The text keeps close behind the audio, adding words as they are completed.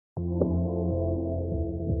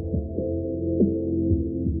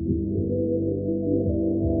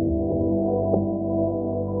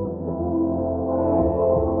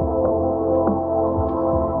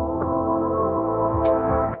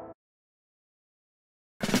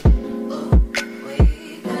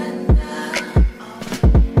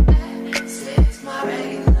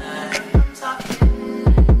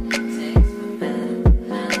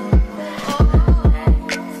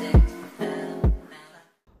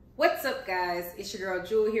guys? It's your girl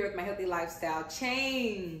Jewel here with my healthy lifestyle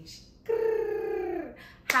change.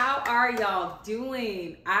 How are y'all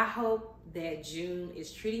doing? I hope that June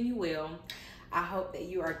is treating you well. I hope that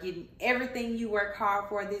you are getting everything you work hard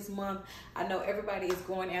for this month. I know everybody is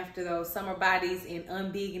going after those summer bodies and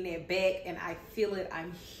unbigging their back, and I feel it.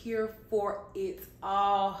 I'm here for it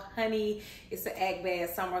all, honey. It's an act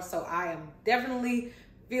bad summer, so I am definitely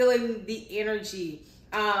feeling the energy.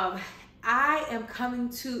 I am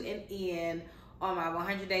coming to an end on my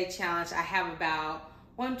 100-day challenge. I have about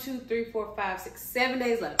 7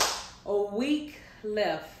 days left. A week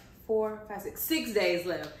left. 6 days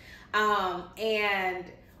left. And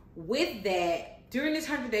with that, during this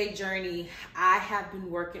 100-day journey, I have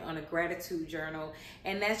been working on a gratitude journal,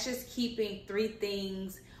 and that's just keeping 3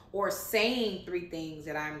 things or saying 3 things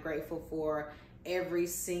that I'm grateful for every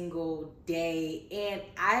single day. And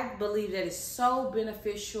I believe that it's so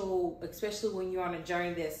beneficial, especially when you're on a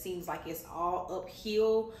journey that seems like it's all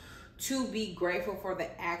uphill, to be grateful for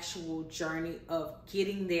the actual journey of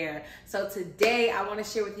getting there. So today I want to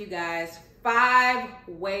share with you guys 5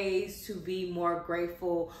 ways to be more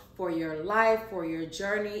grateful for your life, for your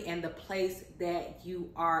journey, and the place that you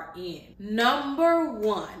are in. Number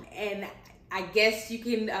 1, and I guess you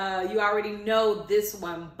can, you already know this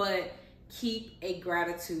one, but keep a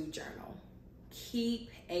gratitude journal.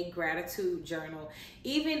 Keep a gratitude journal.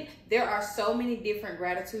 Even there are so many different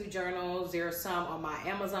gratitude journals. There are some on my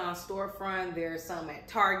Amazon storefront. There's some at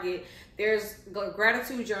Target. There's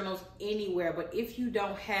gratitude journals anywhere. But if you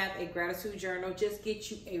don't have a gratitude journal, just get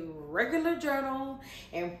you a regular journal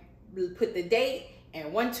and put the date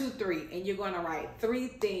and 1, 2, 3, and you're going to write 3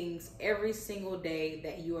 things every single day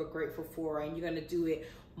that you are grateful for, and you're going to do it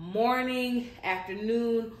morning,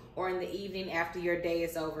 afternoon, or in the evening after your day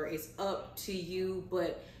is over. It's up to you,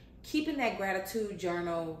 but keeping that gratitude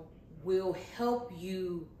journal will help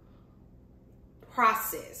you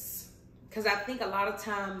process, because I think a lot of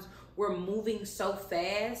times we're moving so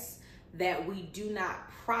fast that we do not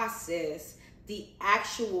process the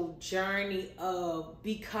actual journey of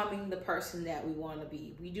becoming the person that we want to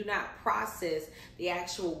be. We do not process the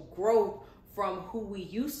actual growth from who we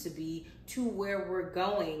used to be to where we're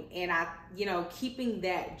going. And keeping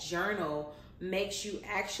that journal makes you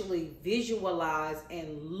actually visualize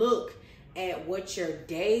and look at what your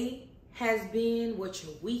day has been, what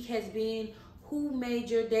your week has been, who made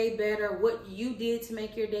your day better, what you did to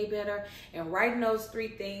make your day better. And writing those 3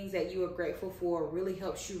 things that you are grateful for really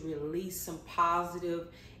helps you release some positive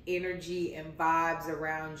energy and vibes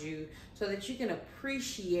around you so that you can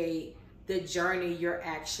appreciate the journey you're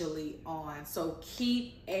actually on. So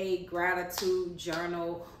keep a gratitude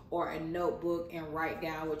journal or a notebook and write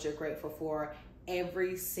down what you're grateful for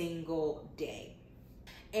every single day.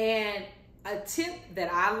 And a tip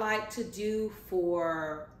that I like to do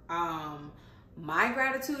for my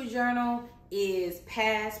gratitude journal is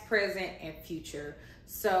past, present, and future.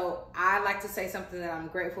 So I like to say something that I'm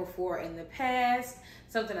grateful for in the past,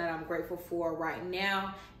 something that I'm grateful for right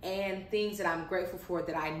now, and things that I'm grateful for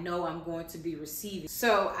that I know I'm going to be receiving.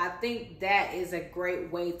 So I think that is a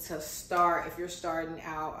great way to start. If you're starting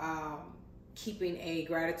out keeping a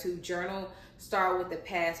gratitude journal, start with the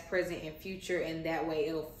past, present, and future, and that way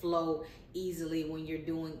it'll flow easily when you're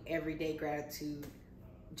doing everyday gratitude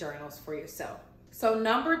journals for yourself. So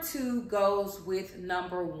number 2 goes with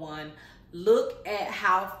number 1. Look at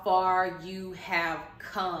how far you have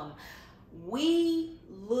come. We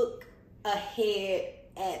look ahead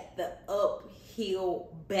at the uphill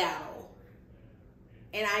battle.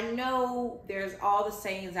 And I know there's all the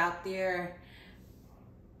sayings out there.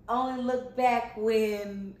 Only look back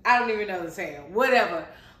when, I don't even know the saying, whatever.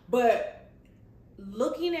 But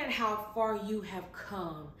looking at how far you have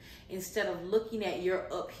come instead of looking at your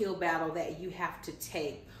uphill battle that you have to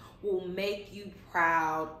take will make you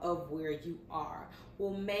proud of where you are,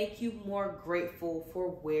 will make you more grateful for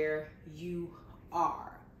where you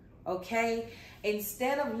are, okay?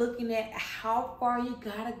 Instead of looking at how far you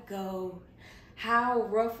gotta go, how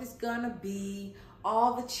rough it's gonna be,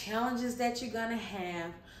 all the challenges that you're gonna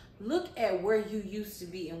have, look at where you used to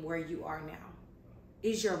be and where you are now.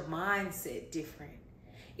 Is your mindset different?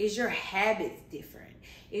 Is your habits different?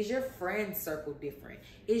 Is your friend circle different?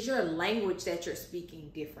 Is your language that you're speaking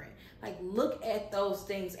different? Like, look at those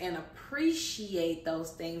things and appreciate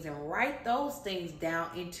those things and write those things down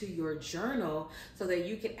into your journal so that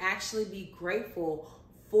you can actually be grateful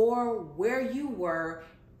for where you were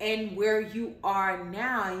and where you are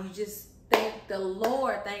now. And you just thank the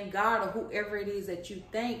Lord, thank God, or whoever it is that you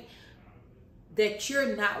thank, that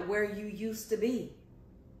you're not where you used to be.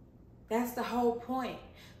 That's the whole point.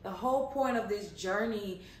 The whole point of this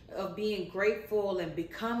journey of being grateful and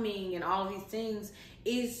becoming and all of these things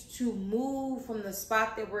is to move from the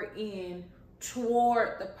spot that we're in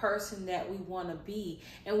toward the person that we want to be.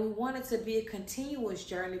 And we want it to be a continuous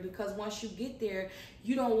journey, because once you get there,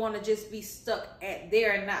 you don't want to just be stuck at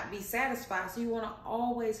there and not be satisfied. So you want to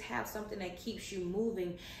always have something that keeps you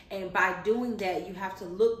moving. And by doing that, you have to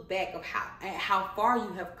look back at how far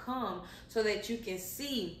you have come, so that you can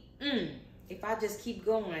see, if I just keep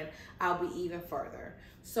going, I'll be even further.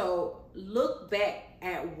 So look back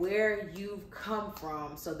at where you've come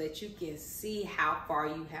from so that you can see how far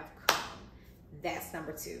you have come. That's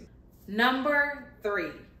number 2. Number 3,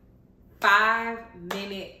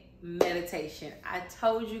 5-minute meditation. I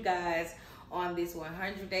told you guys on this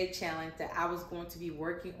 100-day challenge that I was going to be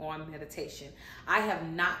working on meditation. I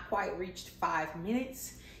have not quite reached 5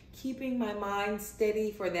 minutes. Keeping my mind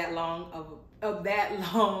steady for that long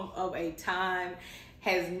of a time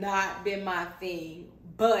has not been my thing.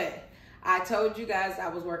 But I told you guys I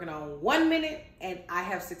was working on 1 minute, and I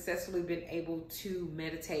have successfully been able to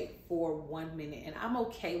meditate for 1 minute. And I'm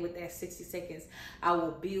okay with that 60 seconds. I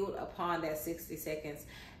will build upon that 60 seconds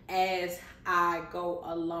as I go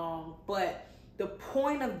along. But the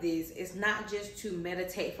point of this is not just to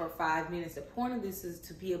meditate for 5 minutes. The point of this is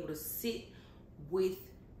to be able to sit with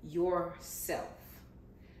yourself.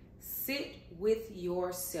 Sit with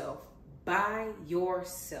yourself, by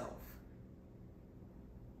yourself.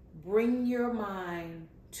 Bring your mind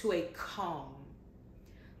to a calm.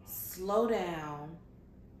 Slow down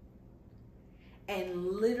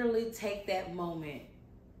and literally take that moment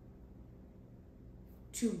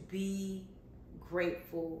to be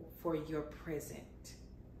grateful for your present.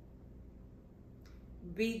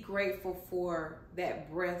 Be grateful for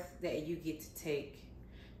that breath that you get to take.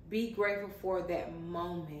 Be grateful for that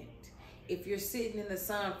moment. If you're sitting in the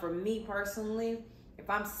sun, for me personally, if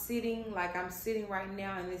I'm sitting like I'm sitting right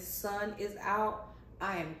now and this sun is out,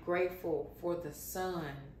 I am grateful for the sun.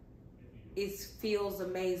 It feels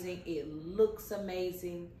amazing. It looks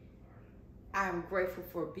amazing. I'm grateful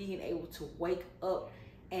for being able to wake up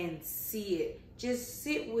and see it. Just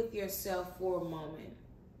sit with yourself for a moment.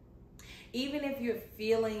 Even if you're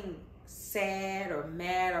feeling sad or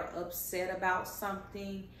mad or upset about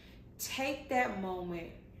something, take that moment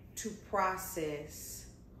to process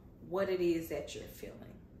what it is that you're feeling.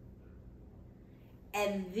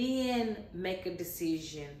 And then make a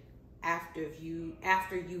decision after you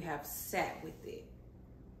have sat with it.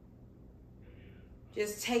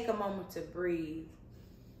 Just take a moment to breathe.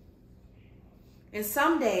 And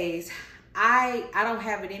some days, I don't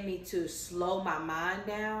have it in me to slow my mind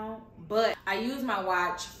down, but I use my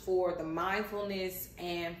watch for the mindfulness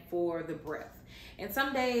and for the breath. And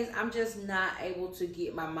some days I'm just not able to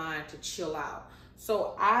get my mind to chill out.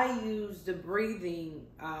 So I use the breathing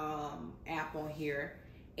app on here,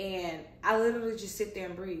 and I literally just sit there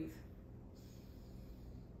and breathe.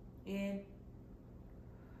 In,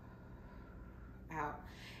 out.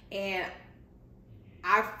 And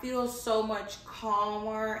I feel so much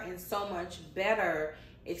calmer and so much better,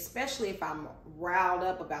 especially if I'm riled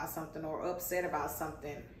up about something or upset about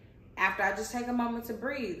something, after I just take a moment to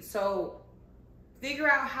breathe. So figure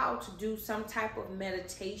out how to do some type of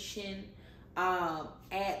meditation.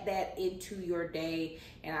 Add that into your day,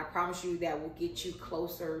 and I promise you that will get you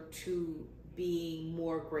closer to being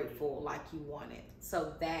more grateful like you wanted.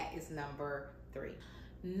 So that is number 3.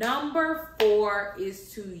 Number 4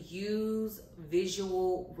 is to use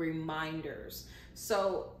visual reminders.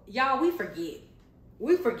 So y'all, we forget.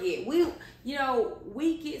 We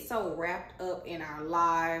get so wrapped up in our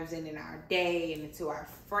lives and in our day and into our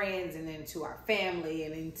friends and into our family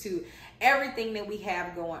and into everything that we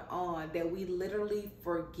have going on that we literally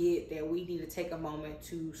forget that we need to take a moment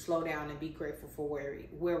to slow down and be grateful for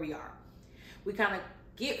where we are. We kind of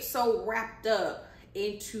get so wrapped up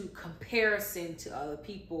into comparison to other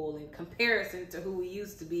people and comparison to who we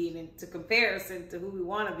used to be and into comparison to who we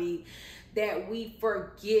want to be, that we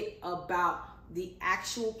forget about the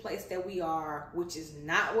actual place that we are, which is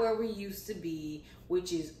not where we used to be,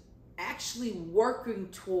 which is actually working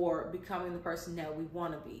toward becoming the person that we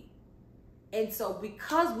want to be. And so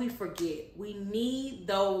because we forget, we need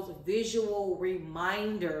those visual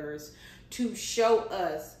reminders to show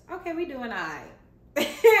us, okay, we're doing all right.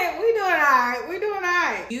 We're doing all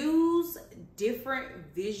right. Use different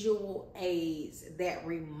visual aids that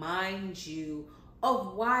remind you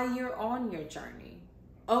of why you're on your journey,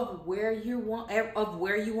 of where you want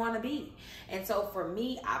to be. And so for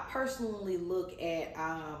me, I personally look at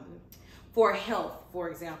For health, for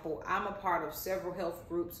example, I'm a part of several health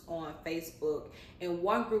groups on Facebook, and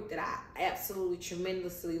one group that I absolutely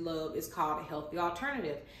tremendously love is called A Healthy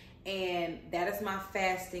Alternative, and that is my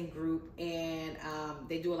fasting group. And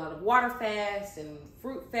they do a lot of water fasts and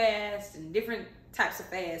fruit fasts and different types of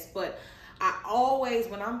fasts. But I always,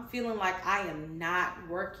 when I'm feeling like I am not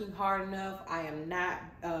working hard enough, I am not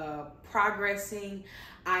progressing,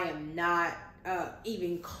 I am not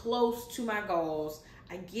even close to my goals,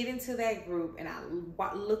 I get into that group and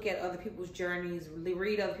I look at other people's journeys,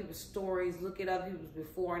 read other people's stories, look at other people's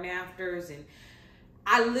before and afters, and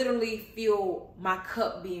I literally feel my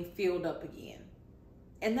cup being filled up again.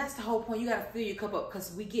 And that's the whole point. You got to fill your cup up,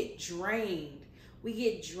 because we get drained. We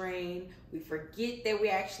get drained. We forget that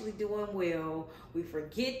we're actually doing well. We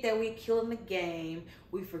forget that we're killing the game.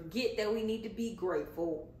 We forget that we need to be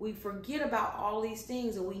grateful. We forget about all these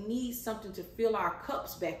things, and we need something to fill our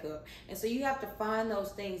cups back up. And so you have to find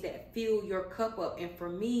those things that fill your cup up. And for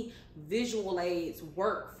me, visual aids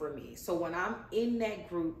work for me. So when I'm in that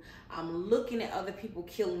group, I'm looking at other people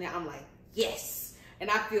killing it. I'm like, yes. And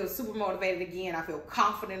I feel super motivated again. I feel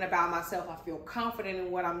confident about myself. I feel confident in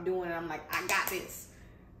what I'm doing. And I'm like, I got this.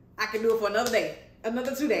 I can do it for another day,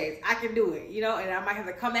 another 2 days. I can do it, you know, and I might have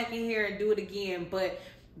to come back in here and do it again. But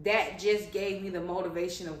that just gave me the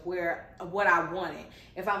motivation of what I wanted.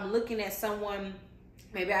 If I'm looking at someone,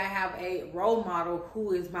 maybe I have a role model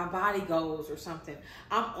who is my body goals or something,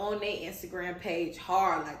 I'm on their Instagram page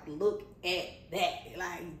hard, like, look at that.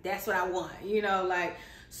 Like, that's what I want, you know, like,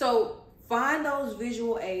 so find those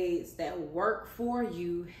visual aids that work for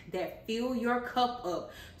you, that fill your cup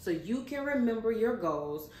up, so you can remember your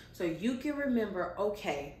goals, so you can remember,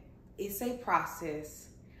 okay, it's a process.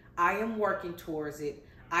 I am working towards it.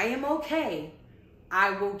 I am okay.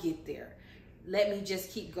 I will get there. Let me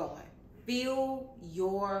just keep going. Fill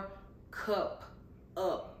your cup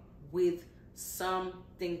up with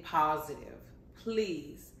something positive,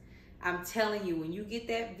 please. I'm telling you, when you get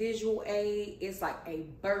that visual aid, it's like a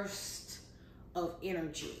burst of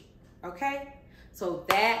energy, okay? So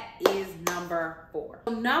that is number 4.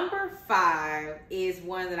 Number 5 is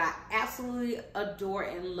one that I absolutely adore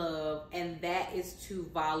and love, and that is to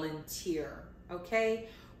volunteer, okay?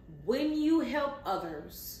 When you help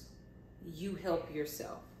others, you help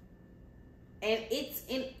yourself. And it's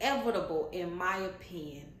inevitable, in my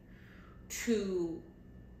opinion, to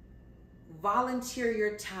volunteer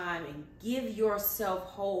your time and give yourself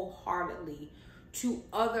wholeheartedly to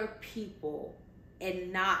other people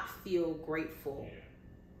and not feel grateful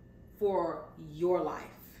for your life,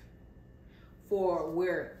 for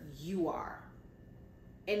where you are.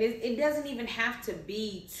 And it doesn't even have to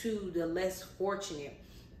be to the less fortunate,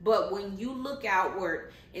 but when you look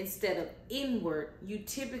outward instead of inward, you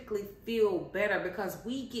typically feel better, because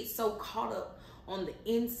we get so caught up on the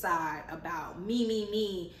inside about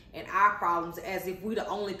me, and our problems, as if we're the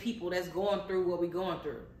only people that's going through what we're going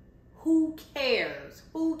through. Who cares?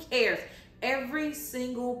 Who cares? Every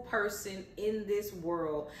single person in this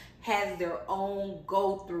world has their own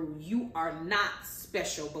go through. You are not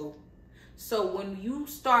special, boo. So when you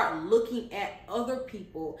start looking at other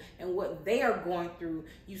people and what they are going through,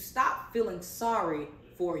 you stop feeling sorry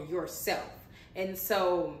for yourself. And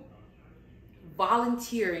so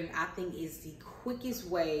volunteering, I think, is the quickest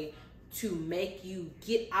way to make you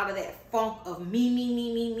get out of that funk of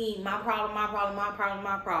me, my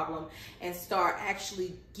problem, and start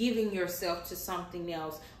actually giving yourself to something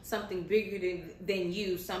else, something bigger than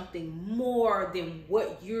you, something more than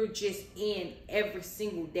what you're just in every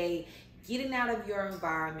single day. Getting out of your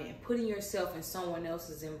environment and putting yourself in someone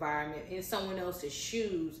else's environment, in someone else's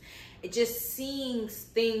shoes, and just seeing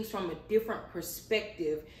things from a different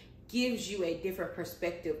perspective gives you a different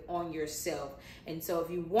perspective on yourself. And so if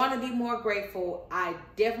you want to be more grateful, I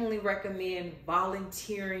definitely recommend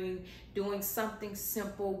volunteering, doing something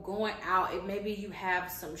simple, going out. And maybe you have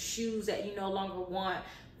some shoes that you no longer want,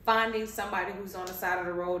 finding somebody who's on the side of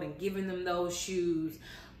the road and giving them those shoes,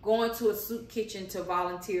 going to a soup kitchen to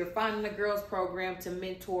volunteer, finding a girls program to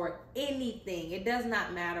mentor, anything. It does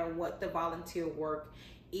not matter what the volunteer work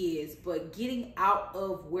is, but getting out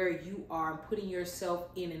of where you are and putting yourself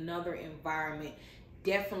in another environment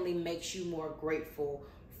definitely makes you more grateful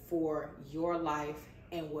for your life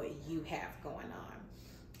and what you have going on.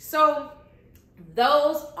 So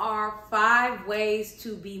those are 5 ways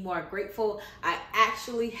to be more grateful. I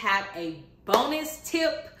actually have a bonus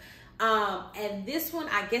tip, and this one,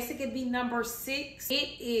 I guess it could be number 6.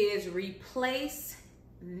 It is replace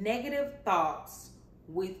negative thoughts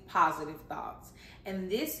with positive thoughts.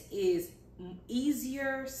 And this is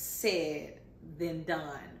easier said than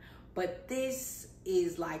done, but this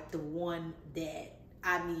is like the one that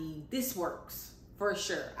I mean, this works for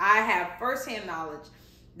sure. I have firsthand knowledge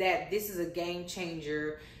that this is a game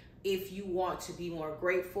changer if you want to be more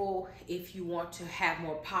grateful, if you want to have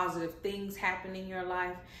more positive things happen in your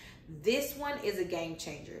life. This one is a game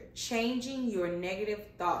changer. Changing your negative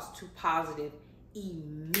thoughts to positive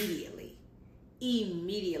immediately.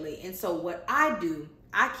 And so what I do,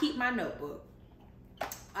 I keep my notebook.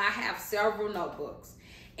 I have several notebooks.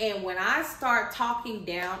 And when I start talking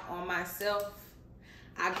down on myself,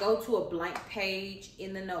 I go to a blank page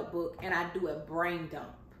in the notebook and I do a brain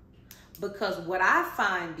dump. Because what I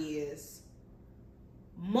find is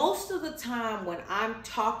most of the time when I'm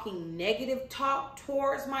talking negative talk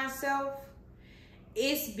towards myself,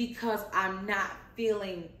 it's because I'm not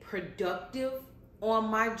feeling productive on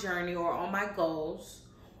my journey or on my goals,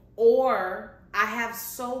 or I have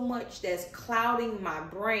so much that's clouding my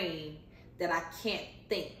brain that I can't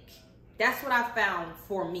think. That's what I found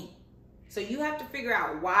for me. So you have to figure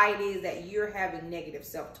out why it is that you're having negative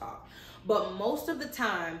self-talk. But most of the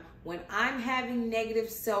time when I'm having negative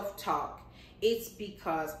self-talk, it's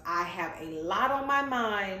because I have a lot on my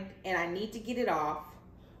mind and I need to get it off,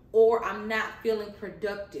 or I'm not feeling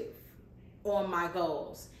productive on my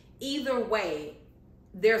goals. Either way,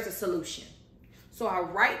 there's a solution. So I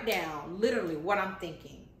write down literally what I'm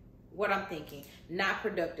thinking. Not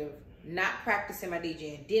productive, not practicing my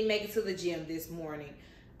DJing, didn't make it to the gym this morning,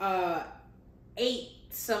 ate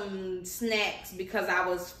some snacks because I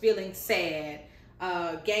was feeling sad,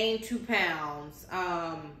 gained 2 pounds.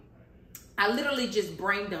 I literally just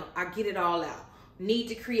brain dump. I get it all out. Need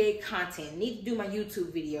to create content, need to do my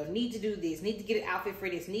YouTube video, need to do this, need to get an outfit for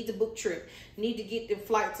this, need to book trip, need to get the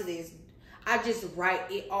flight to this. I just write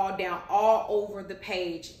it all down all over the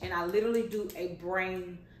page, and I literally do a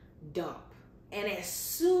brain dump. And as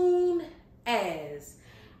soon as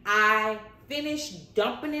I finish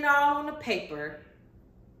dumping it all on the paper,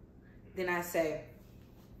 then I say,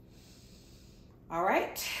 all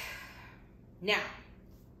right, now,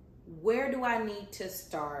 where do I need to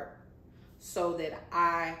start so that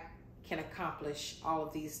I can accomplish all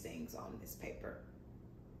of these things on this paper?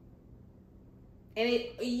 And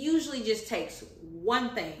it usually just takes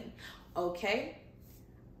one thing. Okay,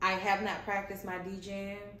 I have not practiced my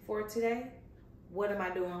DJing for today. What am I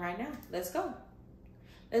doing right now? Let's go.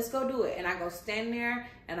 Let's go do it. And I go stand there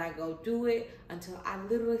and I go do it until I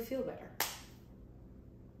literally feel better.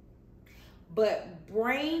 But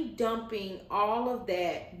brain dumping all of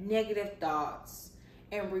that negative thoughts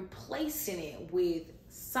and replacing it with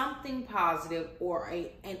something positive or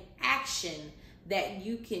an action that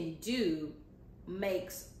you can do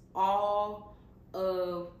makes all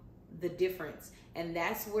of the difference. And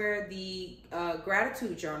that's where the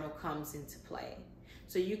gratitude journal comes into play.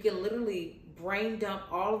 So you can literally brain dump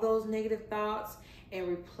all of those negative thoughts and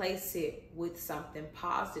replace it with something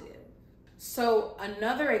positive. So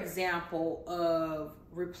another example of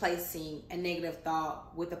replacing a negative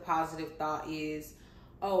thought with a positive thought is,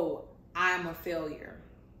 oh, I'm a failure.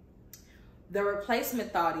 The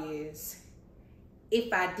replacement thought is,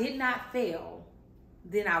 if I did not fail,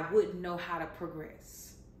 then I wouldn't know how to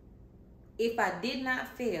progress. If I did not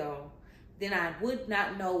fail, then I would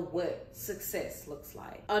not know what success looks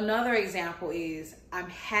like. Another example is, I'm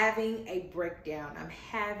having a breakdown. I'm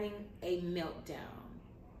having a meltdown.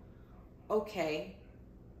 Okay,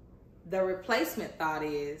 the replacement thought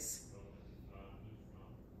is,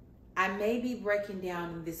 I may be breaking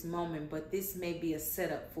down in this moment, but this may be a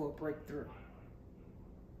setup for a breakthrough.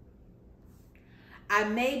 I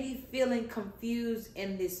may be feeling confused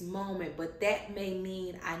in this moment, but that may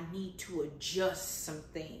mean I need to adjust some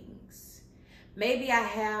things. Maybe I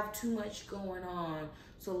have too much going on,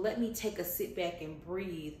 so let me take a sit back and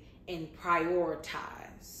breathe and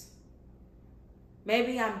prioritize.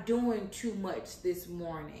 Maybe I'm doing too much this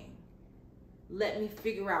morning. Let me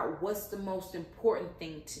figure out what's the most important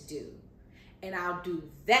thing to do, and I'll do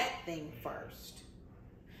that thing first.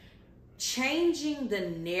 Changing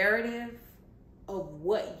the narrative of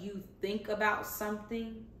what you think about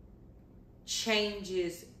something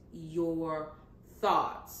changes your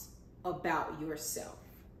thoughts about yourself.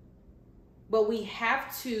 But we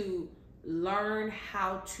have to learn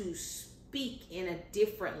how to speak in a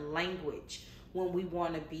different language when we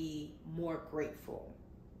want to be more grateful.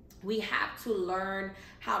 We have to learn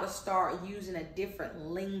how to start using a different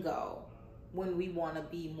lingo when we want to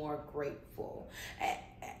be more grateful.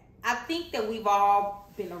 I think that we've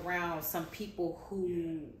all been around some people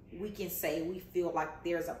who we can say we feel like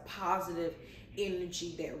there's a positive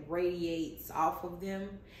energy that radiates off of them.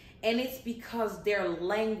 And it's because their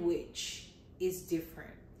language is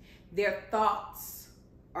different. Their thoughts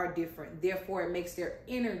are different. Therefore, it makes their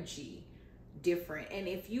energy different. And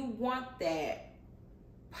if you want that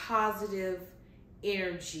positive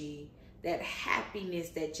energy, that happiness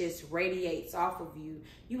that just radiates off of you,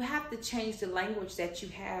 you have to change the language that you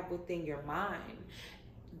have within your mind.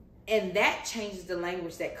 And that changes the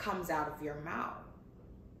language that comes out of your mouth.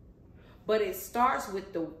 But it starts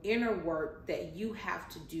with the inner work that you have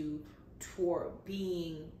to do toward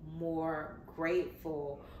being more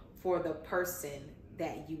grateful for the person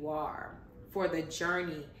that you are, for the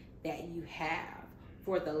journey that you have,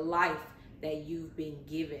 for the life that you've been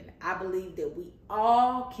given. I believe that we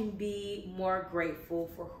all can be more grateful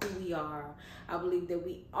for who we are. I believe that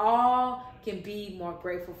we all can be more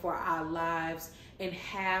grateful for our lives and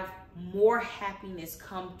have more happiness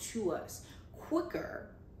come to us quicker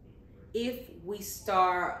if we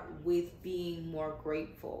start with being more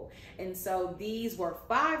grateful. And so these were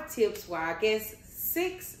 5 tips, well, I guess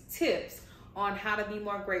 6 tips on how to be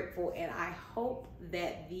more grateful. And I hope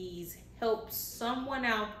that these help someone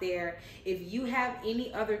out there. If you have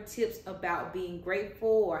any other tips about being grateful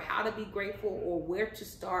or how to be grateful or where to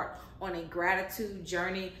start on a gratitude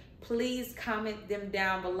journey, please comment them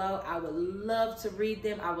down below. I would love to read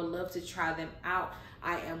them. I would love to try them out.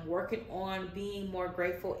 I am working on being more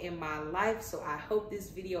grateful in my life, so I hope this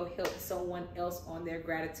video helps someone else on their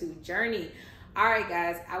gratitude journey. All right,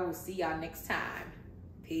 guys, I will see y'all next time.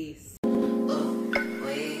 Peace.